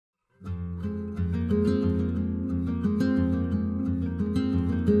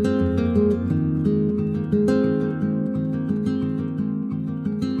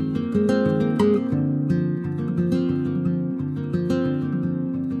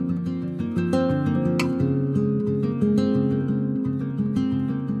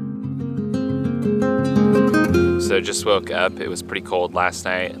so just woke up. It was pretty cold last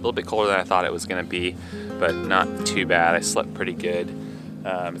night, a little bit colder than I thought it was gonna be, but not too bad. I slept pretty good.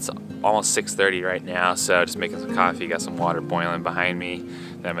 It's almost 6:30 right now, so just making some coffee, got some water boiling behind me.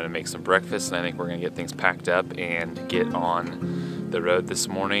 Then I'm gonna make some breakfast, and I think we're gonna get things packed up and get on the road this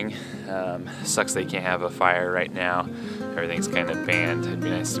morning. Sucks that you can't have a fire right now. Everything's kind of banned. It'd be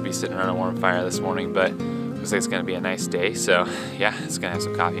nice to be sitting around a warm fire this morning, but looks like it's gonna be a nice day. So yeah, it's gonna have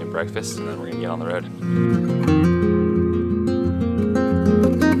some coffee and breakfast, and then we're gonna get on the road.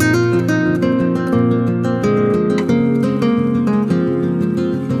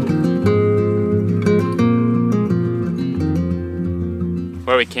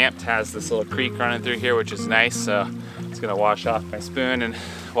 Where we camped has this little creek running through here, which is nice. So it's gonna wash off my spoon and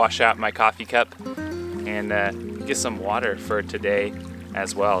wash out my coffee cup and get some water for today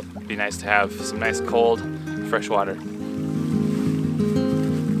as well. It'd be nice to have some nice cold, fresh water.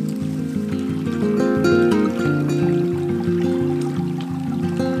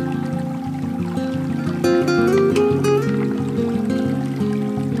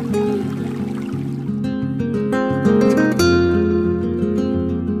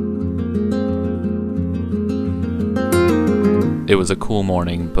 It was a cool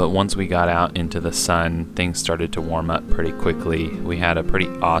morning, but once we got out into the sun, things started to warm up pretty quickly. We had a pretty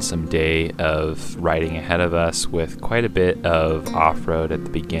awesome day of riding ahead of us with quite a bit of off-road at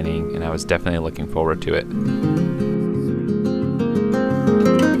the beginning, and I was definitely looking forward to it.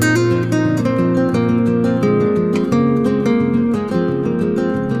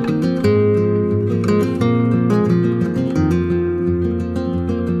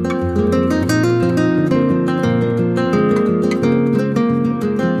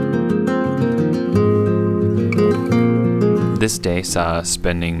 This day saw us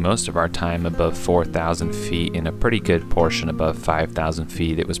spending most of our time above 4,000 feet in a pretty good portion above 5,000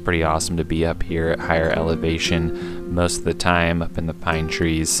 feet. It was pretty awesome to be up here at higher elevation most of the time, up in the pine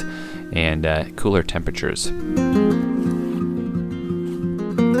trees, and cooler temperatures.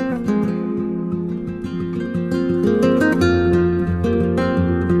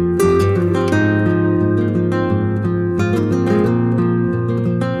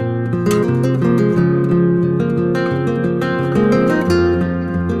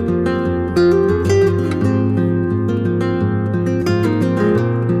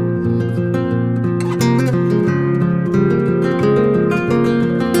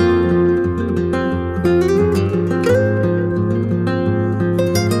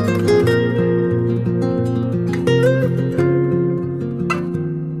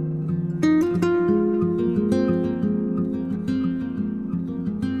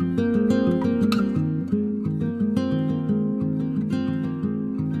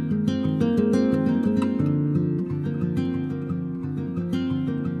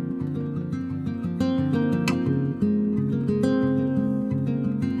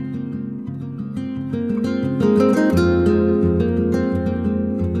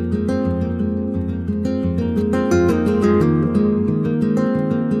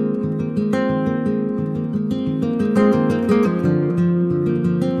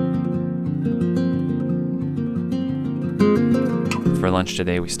 For lunch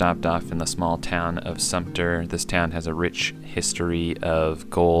today, we stopped off in the small town of Sumter. This town has a rich history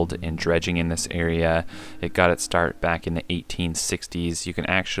of gold and dredging in this area. It got its start back in the 1860s. You can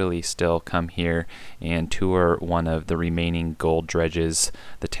actually still come here and tour one of the remaining gold dredges.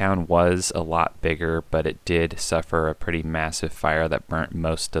 The town was a lot bigger, but it did suffer a pretty massive fire that burnt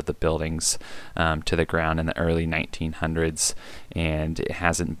most of the buildings to the ground in the early 1900s, and it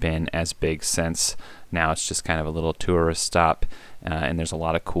hasn't been as big since. Now it's just kind of a little tourist stop, and there's a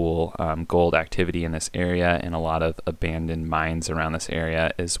lot of cool gold activity in this area and a lot of abandoned mines around this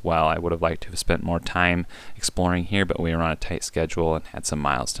area as well. I would have liked to have spent more time exploring here, but we were on a tight schedule and had some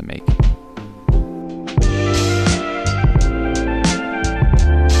miles to make.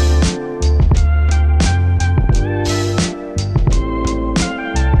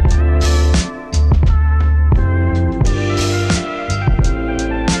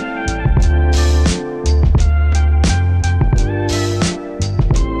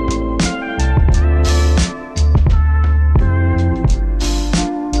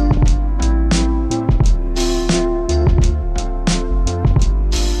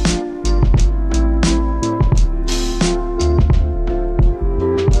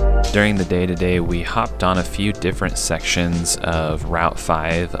 During the day today, we hopped on a few different sections of Route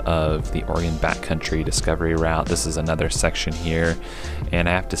 5 of the Oregon Backcountry Discovery Route. This is another section here, and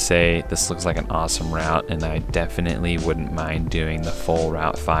I have to say this looks like an awesome route, and I definitely wouldn't mind doing the full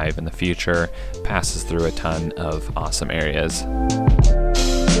Route 5 in the future. Passes through a ton of awesome areas.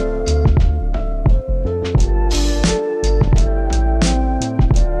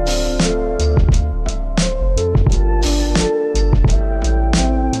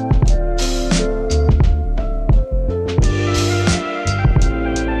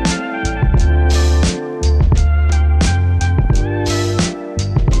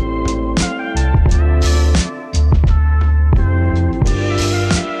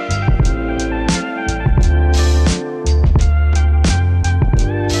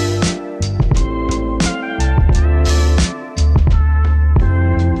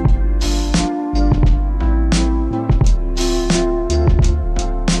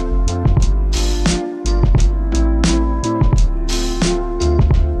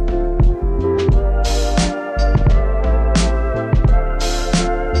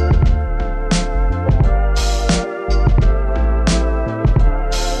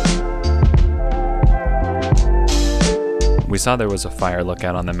 saw there was a fire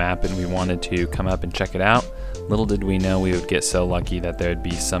lookout on the map and we wanted to come up and check it out. Little did we know we would get so lucky that there would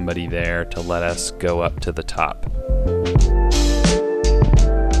be somebody there to let us go up to the top.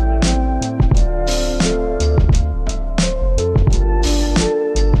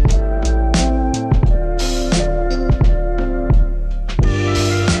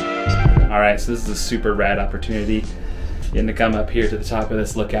 Alright, so this is a super rad opportunity. Getting to come up here to the top of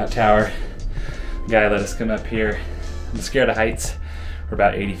this lookout tower. The guy let us come up here. I'm scared of heights. We're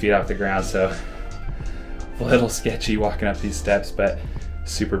about 80 feet off the ground, so a little sketchy walking up these steps, but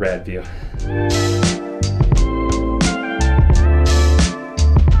super rad view.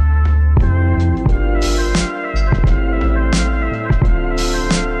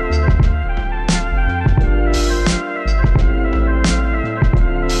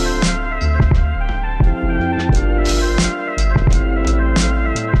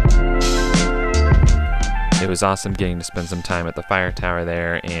 It was awesome getting to spend some time at the fire tower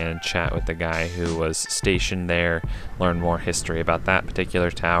there and chat with the guy who was stationed there, learn more history about that particular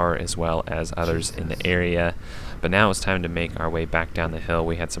tower as well as others in the area. But now it's time to make our way back down the hill.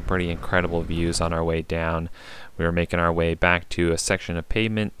 We had some pretty incredible views on our way down. We were making our way back to a section of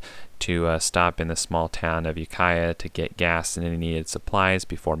pavement to stop in the small town of Ukiah to get gas and any needed supplies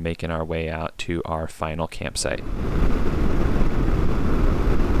before making our way out to our final campsite.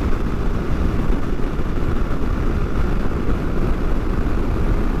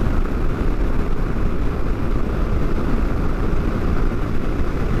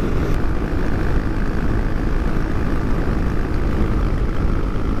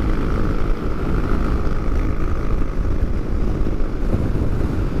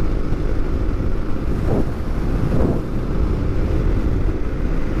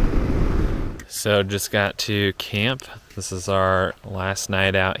 So just got to camp. This is our last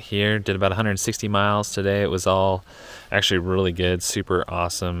night out here. Did about 160 miles today. It was all actually really good, super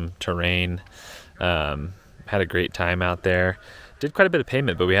awesome terrain. Had a great time out there. Did quite a bit of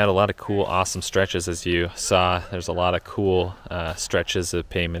pavement, but we had a lot of cool, awesome stretches as you saw. There's a lot of cool stretches of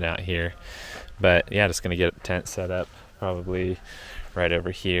pavement out here. But yeah, just gonna get a tent set up probably right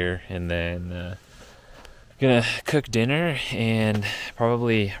over here, and then gonna cook dinner and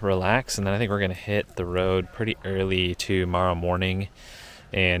probably relax, and then I think we're gonna hit the road pretty early tomorrow morning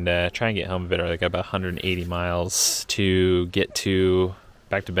and try and get home a bit early. Got about 180 miles to get to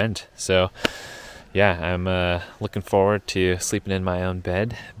back to Bend. So yeah, I'm looking forward to sleeping in my own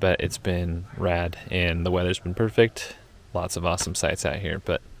bed, but it's been rad and the weather's been perfect. Lots of awesome sights out here,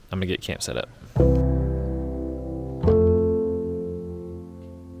 but I'm gonna get camp set up.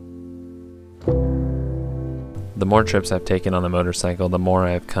 The more trips I've taken on the motorcycle, the more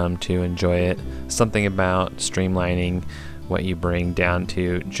I've come to enjoy it. Something about streamlining what you bring down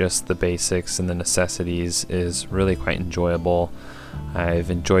to just the basics and the necessities is really quite enjoyable. I've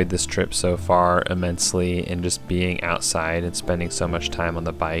enjoyed this trip so far immensely, and just being outside and spending so much time on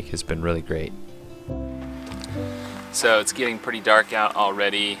the bike has been really great. So it's getting pretty dark out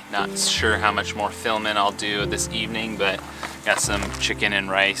already. Not sure how much more filming I'll do this evening, but got some chicken and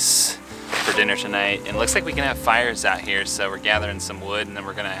rice for dinner tonight, and it looks like we can have fires out here, so we're gathering some wood, and then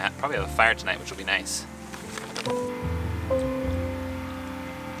we're gonna probably have a fire tonight, which will be nice.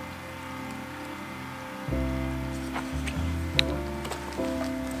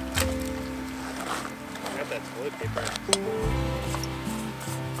 Got that toilet paper.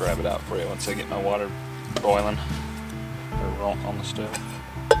 Grab it out for you once I get my water boiling or on the stove.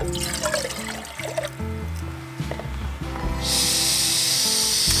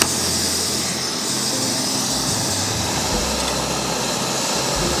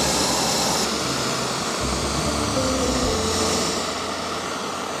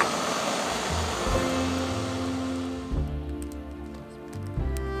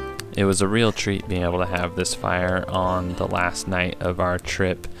 It was a real treat being able to have this fire on the last night of our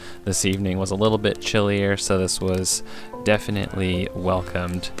trip. This evening was a little bit chillier, so this was definitely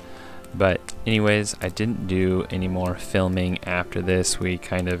welcomed. But anyways, I didn't do any more filming after this. We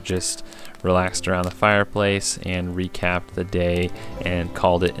kind of just relaxed around the fireplace and recapped the day and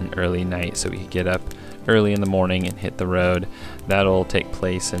called it an early night so we could get up early in the morning and hit the road. That'll take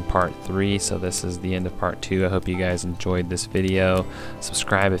place in part 3, so this is the end of part 2. I hope you guys enjoyed this video.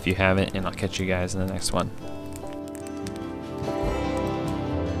 Subscribe if you haven't, and I'll catch you guys in the next one.